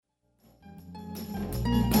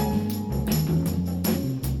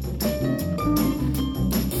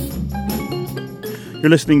You're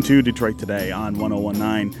listening to Detroit Today on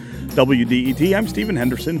 1019 WDET. I'm Stephen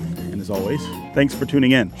Henderson, and as always, thanks for tuning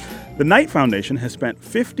in. The Knight Foundation has spent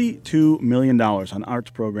 $52 million on arts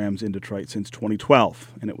programs in Detroit since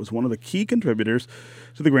 2012, and it was one of the key contributors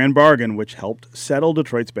to the Grand Bargain, which helped settle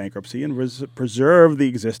Detroit's bankruptcy and preserve the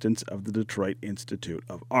existence of the Detroit Institute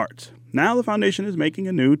of Arts. Now the foundation is making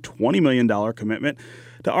a new $20 million commitment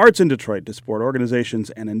to arts in Detroit to support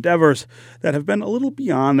organizations and endeavors that have been a little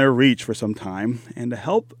beyond their reach for some time, and to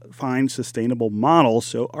help find sustainable models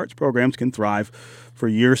so arts programs can thrive for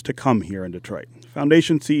years to come here in Detroit.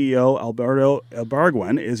 Foundation CEO Alberto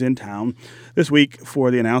Ibarguen is in town this week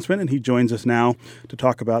for the announcement, and he joins us now to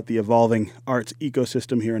talk about the evolving arts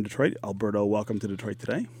ecosystem here in Detroit. Alberto, welcome to Detroit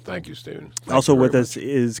Today. Thank you, Stephen. Also with us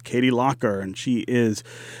is Katie Locker, and she is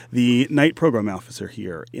the Knight Program Officer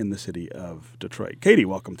here in the city of Detroit. Katie,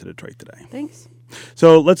 welcome to Detroit Today. Thanks.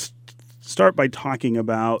 So let's start by talking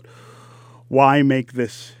about why make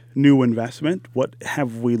this new investment. What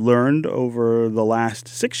have we learned over the last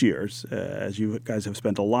 6 years, as you guys have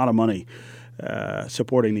spent a lot of money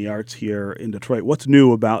supporting the arts here in Detroit? What's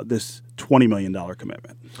new about this $20 million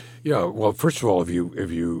commitment? Yeah, well, first of all, if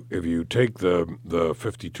you take the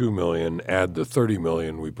 $52 million, add the $30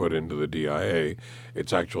 million we put into the DIA,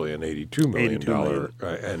 it's actually an $82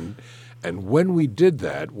 million. And when we did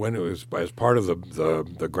that, when it was as part of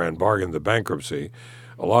the Grand Bargain, the bankruptcy,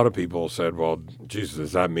 a lot of people said, well, Jesus,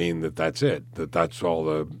 does that mean that that's it? That's all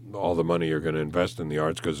the money you're going to invest in the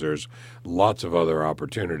arts? Because there's lots of other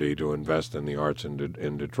opportunity to invest in the arts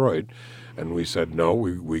in Detroit. And we said, no,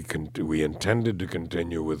 we intended to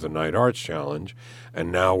continue with the Knight Arts Challenge,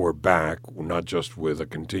 and now we're back, not just with a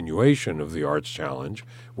continuation of the Arts Challenge,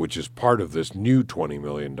 which is part of this new $20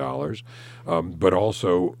 million, but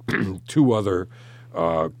also two other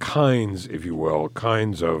kinds, if you will,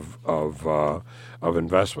 of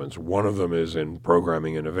investments. One of them is in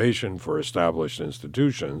programming innovation for established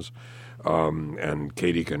institutions, and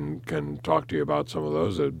Katie can talk to you about some of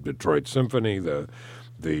those. The Detroit Symphony, the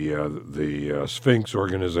Sphinx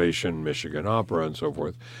Organization, Michigan Opera, and so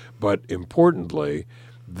forth. But importantly,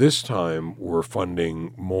 this time we're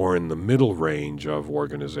funding more in the middle range of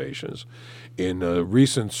organizations. In a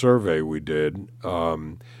recent survey we did,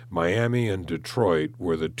 Miami and Detroit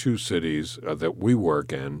were the two cities that we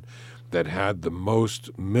work in that had the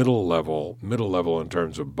most middle level in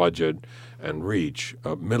terms of budget and reach,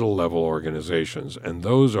 middle level organizations. And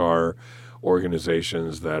those are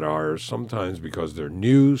organizations that are sometimes because they're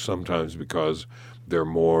new, sometimes because they're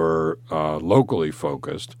more locally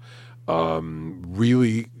focused,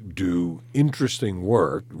 really do interesting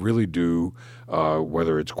work, really do,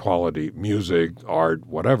 whether it's quality music, art,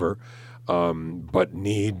 whatever, but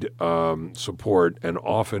need support and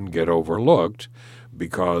often get overlooked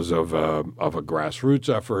because of a grassroots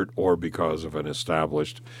effort or because of an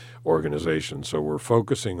established organization. So we're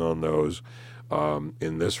focusing on those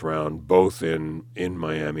in this round, both in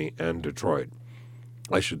Miami and Detroit.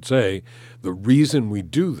 I should say the reason we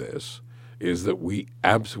do this is that we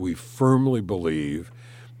absolutely firmly believe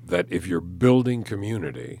that if you're building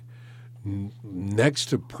community, next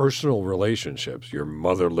to personal relationships, your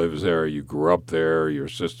mother lives there, you grew up there, your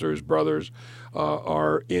sisters, brothers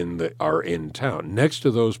are in town. Next to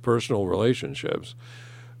those personal relationships,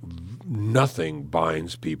 nothing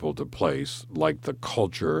binds people to place like the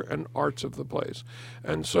culture and arts of the place.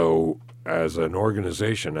 And so as an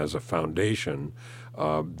organization, as a foundation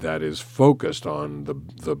that is focused on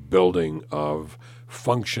the building of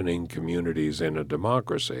functioning communities in a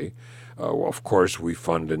democracy, of course we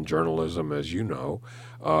fund in journalism, as you know.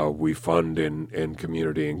 We fund in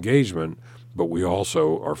community engagement, but we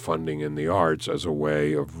also are funding in the arts as a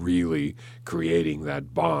way of really creating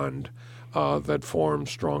that bond that form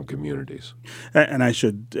strong communities. And I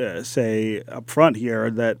should say up front here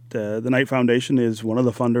that the Knight Foundation is one of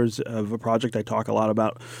the funders of a project I talk a lot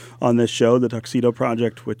about on this show, the Tuxedo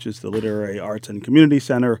Project, which is the Literary Arts and Community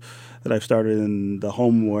Center that I've started in the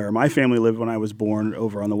home where my family lived when I was born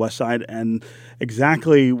over on the west side. And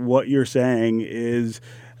exactly what you're saying is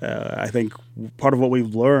I think part of what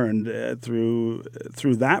we've learned through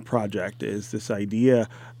that project is this idea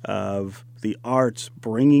of the arts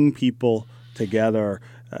bringing people together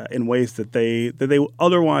in ways that they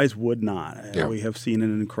otherwise would not. Yeah. We have seen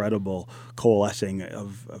an incredible coalescing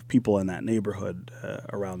of people in that neighborhood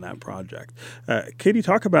around that project. Katie,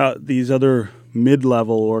 talk about these other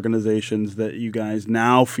mid-level organizations that you guys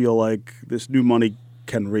now feel like this new money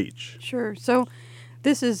can reach. Sure. So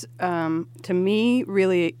this is, to me,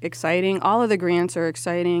 really exciting. All of the grants are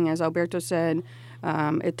exciting, as Alberto said.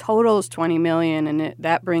 It totals $20 million, and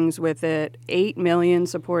that brings with it $8 million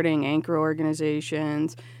supporting anchor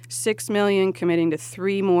organizations, $6 million committing to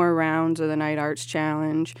 3 more rounds of the Night Arts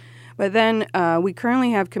Challenge. But then we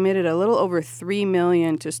currently have committed a little over $3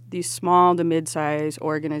 million to these small to mid-size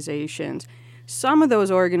organizations. Some of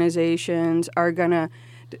those organizations are going to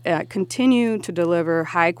continue to deliver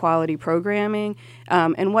high-quality programming,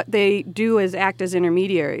 and what they do is act as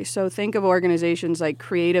intermediaries. So think of organizations like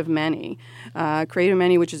Creative Many. Creative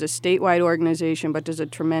Many, which is a statewide organization but does a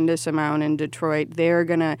tremendous amount in Detroit, they're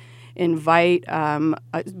going to invite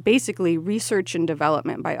basically research and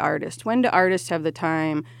development by artists. When do artists have the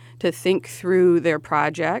time to think through their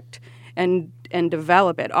project and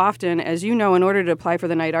develop it? Often, as you know, in order to apply for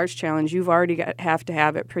the Night Arts Challenge, you've already have to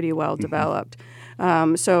have it pretty well developed.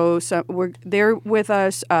 So they're with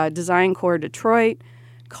us, Design Core Detroit,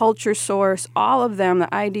 Culture Source, all of them.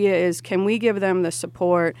 The idea is, can we give them the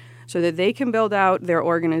support so that they can build out their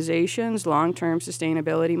organization's long-term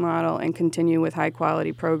sustainability model and continue with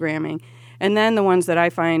high-quality programming? And then the ones that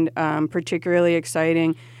I find particularly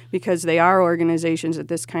exciting, because they are organizations that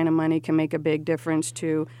this kind of money can make a big difference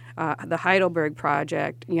to, the Heidelberg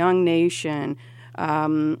Project, Young Nation,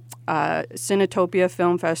 Cinetopia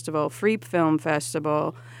Film Festival, Freep Film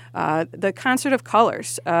Festival, the Concert of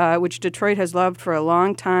Colors, which Detroit has loved for a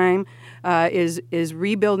long time, is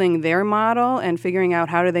rebuilding their model and figuring out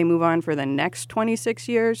how do they move on for the next 26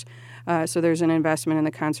 years. So there's an investment in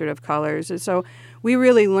the Concert of Colors. And so we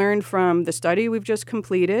really learned from the study we've just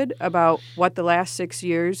completed about what the last 6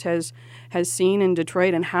 years has seen in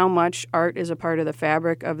Detroit and how much art is a part of the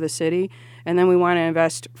fabric of the city. And then we want to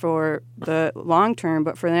invest for the long term,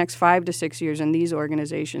 but for the next 5 to 6 years in these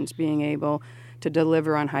organizations being able to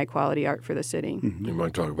deliver on high quality art for the city. Mm-hmm. You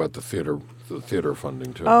might talk about the theater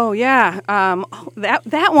funding too. Oh yeah,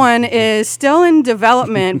 that one is still in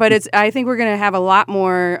development, but I think we're going to have a lot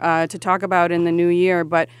more to talk about in the new year.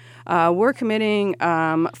 But we're committing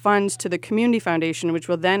funds to the Community Foundation, which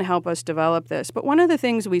will then help us develop this. But one of the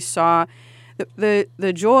things we saw,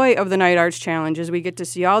 the joy of the Night Arts Challenge is we get to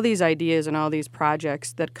see all these ideas and all these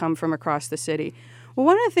projects that come from across the city. Well,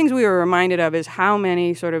 one of the things we were reminded of is how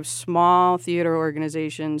many sort of small theater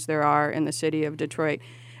organizations there are in the city of Detroit.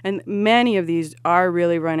 And many of these are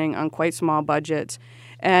really running on quite small budgets.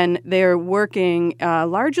 And they're working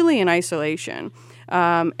largely in isolation.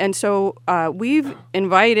 And so we've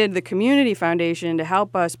invited the Community Foundation to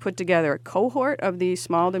help us put together a cohort of these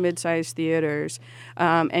small to mid-sized theaters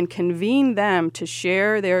and convene them to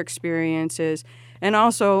share their experiences, and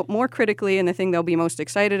also, more critically, and the thing they'll be most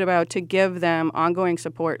excited about, to give them ongoing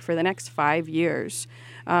support for the next 5 years.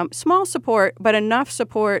 Small support, but enough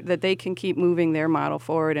support that they can keep moving their model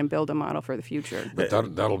forward and build a model for the future. But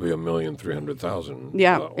that'll be $1,300,000.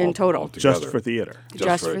 Yeah, in total, altogether. Just for theater.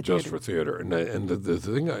 Just for theater. And the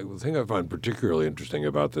thing I find particularly interesting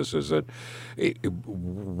about this is that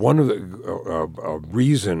one of the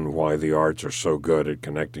reason why the arts are so good at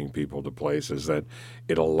connecting people to place is that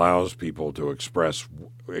it allows people to express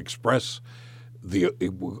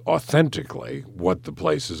authentically what the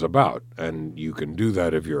place is about. And you can do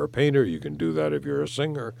that if you're a painter, you can do that if you're a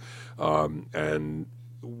singer. And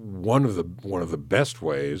one of the best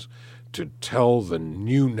ways to tell the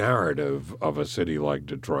new narrative of a city like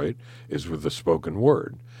Detroit is with the spoken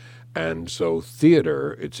word. And so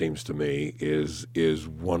theater, it seems to me, is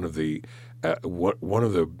one of the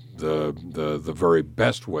very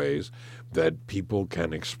best ways that people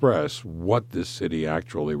can express what this city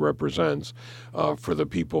actually represents for the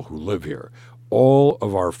people who live here. All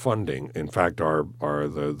of our funding, in fact, are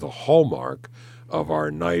the hallmark of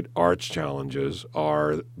our Night Arts Challenges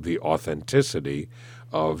are the authenticity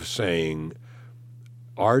of saying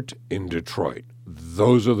art in Detroit.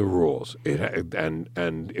 Those are the rules.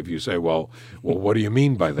 And if you say, well, what do you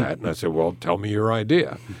mean by that? And I say, well, tell me your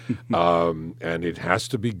idea. And it has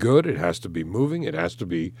to be good. It has to be moving. It has to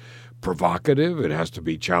be provocative. It has to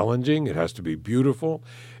be challenging. It has to be beautiful.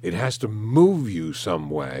 It has to move you some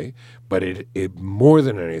way. But it more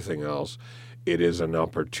than anything else, it is an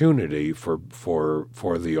opportunity for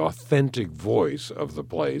the authentic voice of the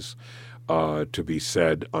place to be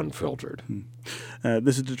said unfiltered.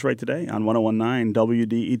 This is Detroit Today on 101.9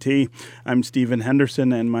 WDET. I'm Stephen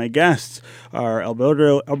Henderson, and my guests are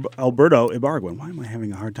Alberto Ibarguen. Why am I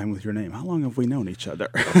having a hard time with your name? How long have we known each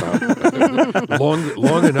other?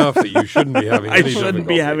 long enough that you shouldn't be having any difficulty. I shouldn't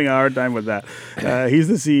be having a hard time with that. He's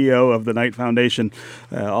the CEO of the Knight Foundation.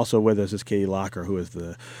 Also with us is Katie Locker, who is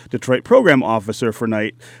the Detroit Program Officer for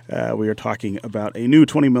Knight. We are talking about a new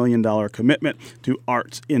 $20 million commitment to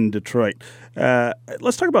arts in Detroit.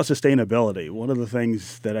 Let's talk about sustainability. One of the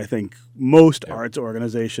things that I think most arts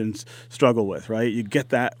organizations struggle with, right? You get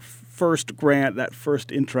that first grant, that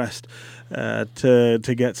first interest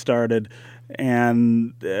to get started,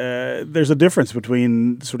 And there's a difference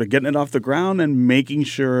between sort of getting it off the ground and making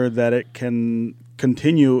sure that it can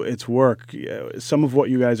continue its work. Some of what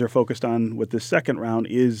you guys are focused on with this second round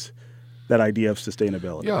is that idea of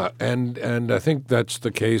sustainability. Yeah, and I think that's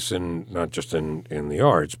the case in not just in the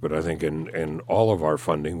arts, but I think in all of our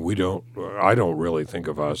funding. I don't really think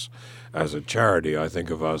of us as a charity. I think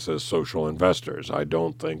of us as social investors. I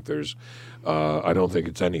don't think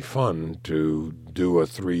it's any fun to do a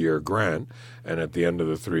 3-year grant and at the end of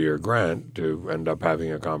the 3-year grant to end up having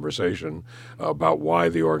a conversation about why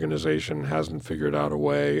the organization hasn't figured out a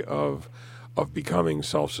way of becoming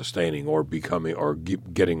self-sustaining or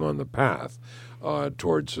getting on the path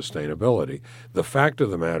towards sustainability. The fact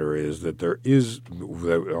of the matter is that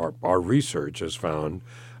our research has found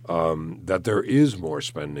that there is more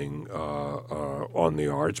spending on the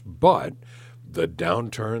arts, but the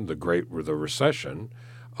downturn, the recession,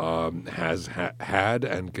 has had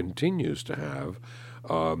and continues to have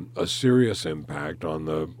a serious impact on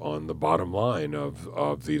the bottom line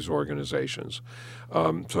of these organizations.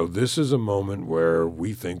 So this is a moment where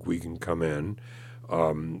we think we can come in,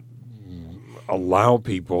 allow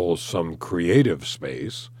people some creative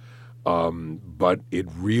space, but it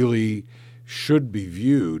really should be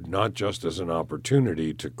viewed not just as an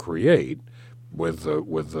opportunity to create with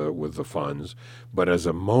the funds, but as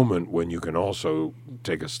a moment when you can also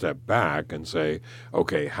take a step back and say,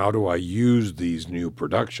 okay, how do I use these new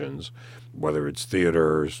productions, whether it's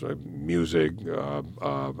theaters, music,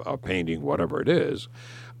 painting, whatever it is,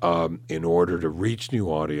 in order to reach new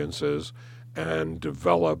audiences and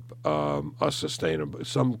develop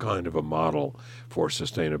some kind of a model for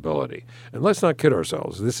sustainability. And let's not kid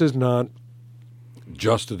ourselves. This is not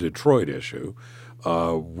just a Detroit issue.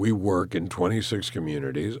 We work in 26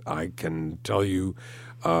 communities. I can tell you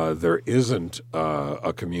there isn't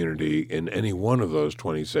a community in any one of those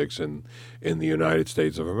 26 in the United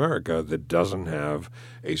States of America that doesn't have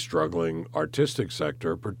a struggling artistic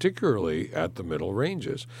sector, particularly at the middle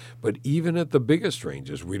ranges. But even at the biggest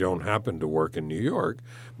ranges, we don't happen to work in New York,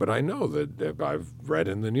 but I know that I've read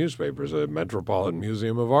in the newspapers, the Metropolitan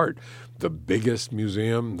Museum of Art, the biggest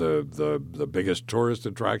museum, the biggest tourist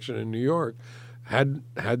attraction in New York, had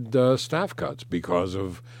staff cuts because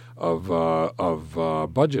of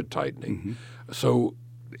budget tightening. Mm-hmm. So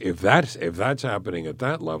if that's happening at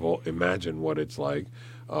that level, imagine what it's like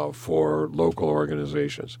for local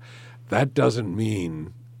organizations. That doesn't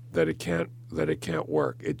mean that it can't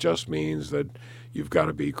work. It just means that you've got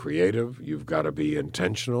to be creative, you've got to be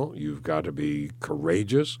intentional, you've got to be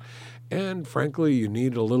courageous, and frankly, you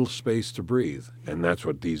need a little space to breathe, and that's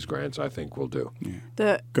what these grants, I think, will do. Yeah.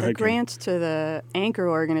 The grants to the anchor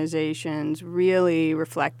organizations really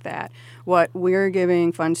reflect that. What we're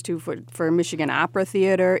giving funds to for Michigan Opera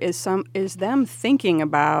Theater is them thinking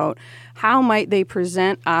about how might they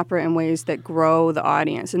present opera in ways that grow the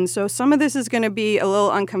audience. And so some of this is going to be a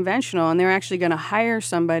little unconventional, and they're actually going to hire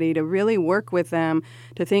somebody to really work with them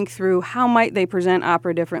to think through how might they present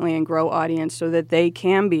opera differently and grow audience so that they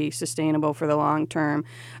can be sustainable for the long term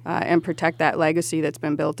and protect that legacy that's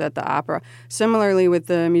been built at the opera. Similarly, with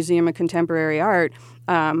the Museum of Contemporary Art,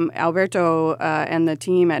 Alberto and the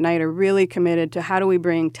team at Night are really committed to how do we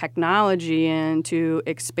bring technology in to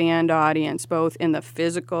expand audience, both in the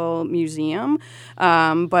physical museum,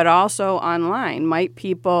 but also online. Might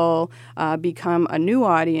people become a new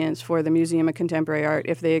audience for the Museum of Contemporary Art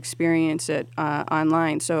if they experience it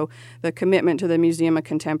online? So the commitment to the Museum of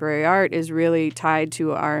Contemporary Art is really tied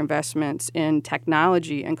to our investments in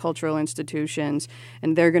technology and cultural institutions,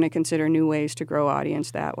 and they're going to consider new ways to grow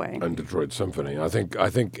audience that way. And Detroit Symphony, I think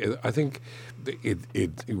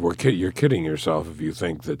you're kidding yourself if you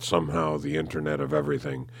think that somehow the Internet of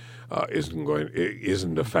Everything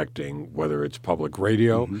isn't affecting whether it's public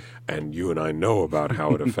radio, mm-hmm. and you and I know about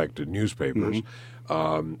how it affected newspapers.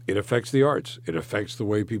 Mm-hmm. It affects the arts. It affects the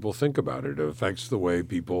way people think about it. It affects the way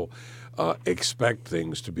people expect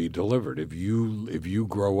things to be delivered. If you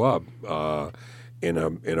grow up in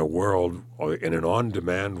a world, in an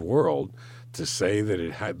on-demand world, to say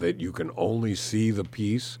that that you can only see the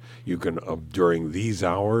piece you can during these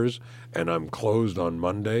hours, and I'm closed on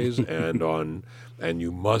Mondays and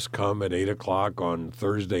you must come at 8:00 on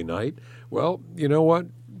Thursday night. Well, you know what?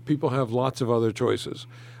 People have lots of other choices,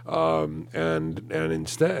 and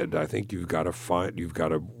instead, I think you've got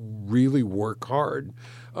to really work hard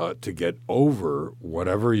to get over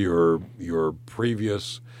whatever your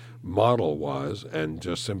previous model was, and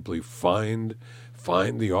just simply find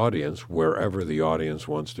the audience wherever the audience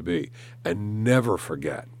wants to be. And never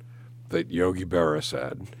forget that Yogi Berra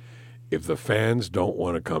said, if the fans don't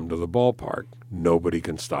want to come to the ballpark, nobody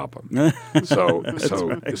can stop them.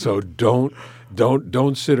 So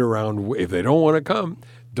don't sit around. If they don't want to come,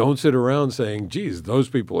 don't sit around saying, geez, those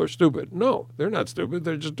people are stupid. No, they're not stupid.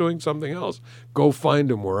 They're just doing something else. Go find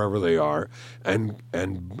them wherever they are and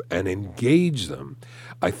engage them.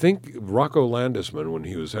 I think Rocco Landisman, when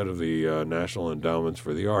he was head of the National Endowments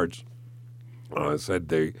for the Arts, said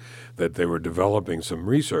that they were developing some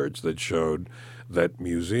research that showed that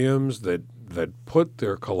museums that put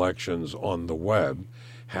their collections on the web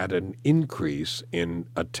had an increase in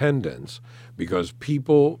attendance because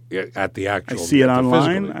people at the actual I see it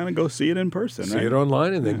online. I'm gonna go see it in person. See it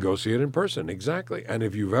online and then go see it in person. Exactly. And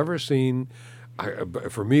if you've ever seen,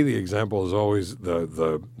 for me, the example is always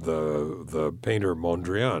the painter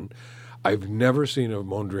Mondrian. I've never seen a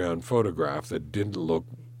Mondrian photograph that didn't look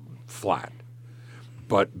flat.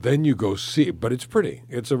 But then you go see it, but it's pretty.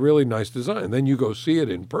 It's a really nice design. Then you go see it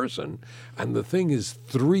in person, and the thing is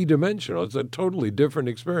three-dimensional. It's a totally different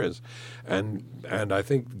experience. And I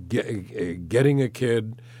think getting a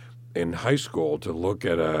kid in high school to look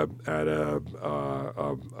at a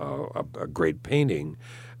great painting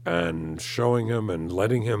and showing him and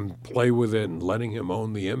letting him play with it and letting him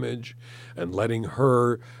own the image and letting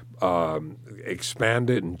her expand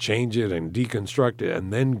it and change it and deconstruct it,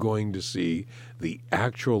 and then going to see the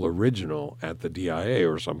actual original at the DIA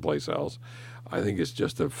or someplace else, I think it's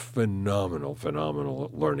just a phenomenal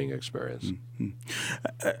learning experience. Mm-hmm.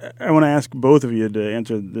 I want to ask both of you to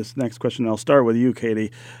answer this next question. I'll start with you,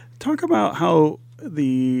 Katie. Talk about how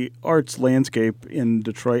the arts landscape in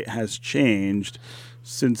Detroit has changed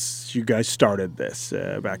since you guys started this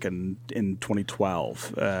back in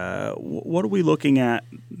 2012. What are we looking at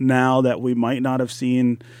now that we might not have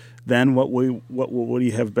seen then? What would we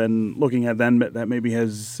have been looking at then that maybe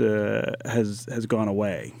has gone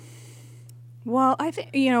away? Well, I think,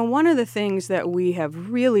 one of the things that we have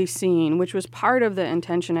really seen, which was part of the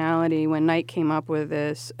intentionality when Knight came up with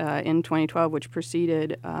this in 2012, which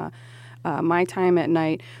preceded my time at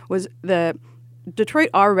Knight, was Detroit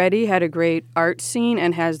already had a great art scene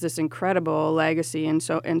and has this incredible legacy in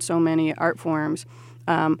so many art forms.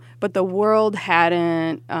 But the world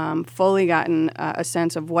hadn't fully gotten a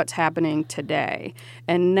sense of what's happening today.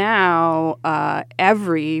 And now,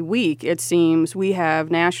 every week, it seems, we have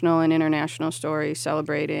national and international stories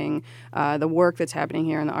celebrating the work that's happening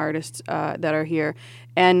here and the artists that are here.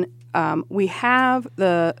 And we have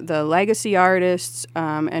the legacy artists,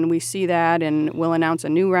 and we see that, and we'll announce a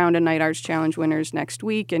new round of Knight Arts Challenge winners next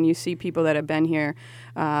week, and you see people that have been here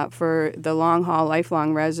for the long haul,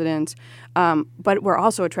 lifelong residents. But we're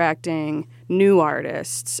also attracting new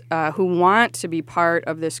artists who want to be part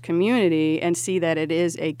of this community and see that it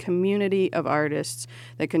is a community of artists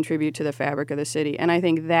that contribute to the fabric of the city. And I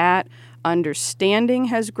think that understanding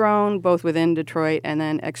has grown both within Detroit and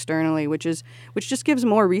then externally, which just gives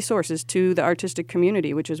more resources to the artistic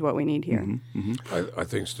community, which is what we need here. Mm-hmm. Mm-hmm. I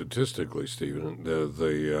think statistically, Stephen,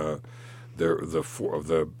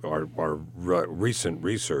 our recent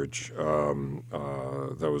research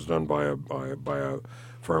that was done by a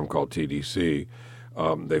firm called TDC,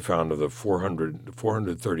 they found of the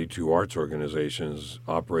 432 arts organizations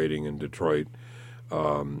operating in Detroit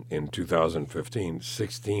in 2015,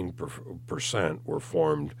 16% were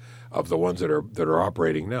formed of the ones that are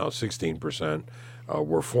operating now. 16%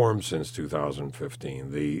 were formed since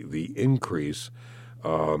 2015. The increase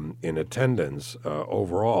in attendance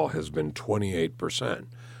overall has been 28%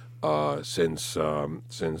 since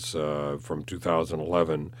from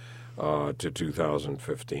 2011 to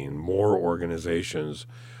 2015.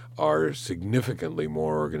 Significantly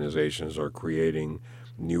more organizations are creating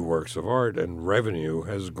new works of art, and revenue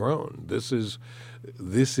has grown. This is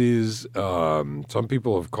some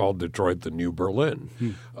people have called Detroit the new Berlin.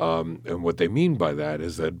 And what they mean by that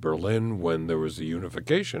is that Berlin, when there was the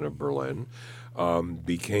unification of Berlin,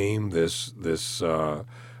 became this gritty,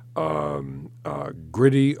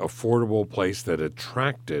 affordable place that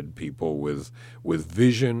attracted people with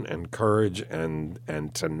vision and courage and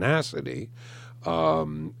tenacity,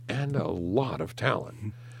 and a lot of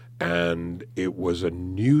talent. And it was a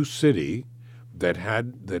new city that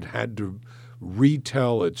had to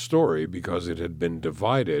retell its story because it had been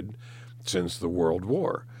divided since the World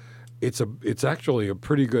War. It's actually a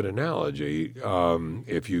pretty good analogy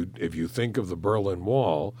if you think of the Berlin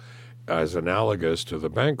Wall as analogous to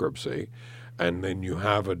the bankruptcy, and then you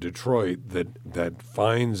have a Detroit that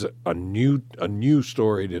finds a new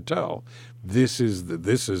story to tell. This is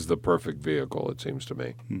the perfect vehicle, it seems to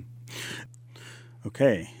me.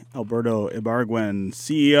 Okay, Alberto Ibarguen,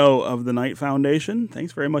 CEO of the Knight Foundation.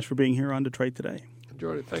 Thanks very much for being here on Detroit Today.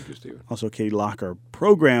 enjoyed it. Thank you, Stephen. Also, Katie Locker,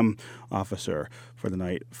 Program Officer for the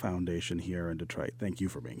Knight Foundation here in Detroit. Thank you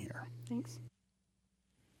for being here. Thanks.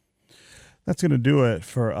 That's going to do it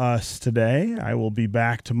for us today. I will be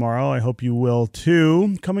back tomorrow. I hope you will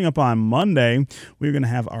too. Coming up on Monday, we're going to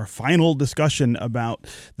have our final discussion about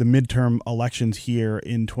the midterm elections here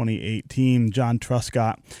in 2018. John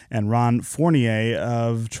Truscott and Ron Fournier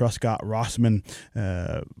of Truscott Rossman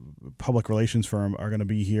public relations firm are going to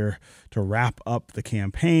be here to wrap up the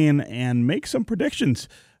campaign and make some predictions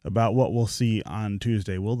about what we'll see on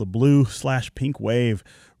Tuesday. Will the blue/pink wave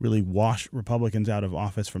really wash Republicans out of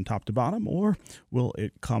office from top to bottom, or will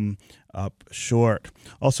it come up short?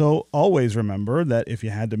 Also, always remember that if you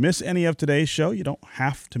had to miss any of today's show, you don't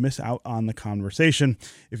have to miss out on the conversation.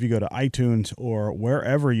 If you go to iTunes or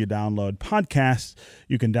wherever you download podcasts,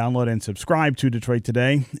 you can download and subscribe to Detroit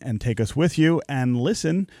Today and take us with you and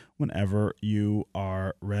listen whenever you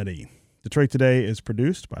are ready. Detroit Today is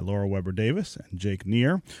produced by Laura Weber Davis and Jake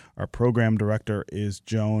Neer. Our program director is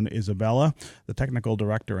Joan Isabella. The technical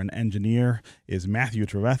director and engineer is Matthew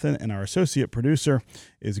Trevethan, and our associate producer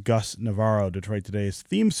is Gus Navarro. Detroit Today's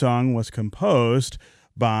theme song was composed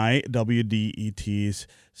by WDET's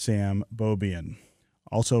Sam Bobian.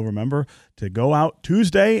 Also, remember to go out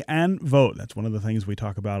Tuesday and vote. That's one of the things we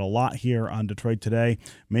talk about a lot here on Detroit Today,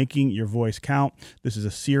 making your voice count. This is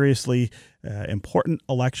a seriously important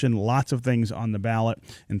election. Lots of things on the ballot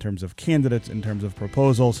in terms of candidates, in terms of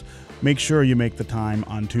proposals. Make sure you make the time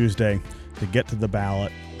on Tuesday to get to the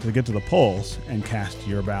ballot, to get to the polls and cast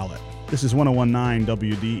your ballot. This is 101.9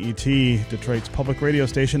 WDET, Detroit's public radio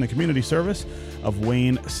station and community service of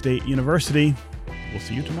Wayne State University. We'll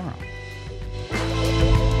see you tomorrow.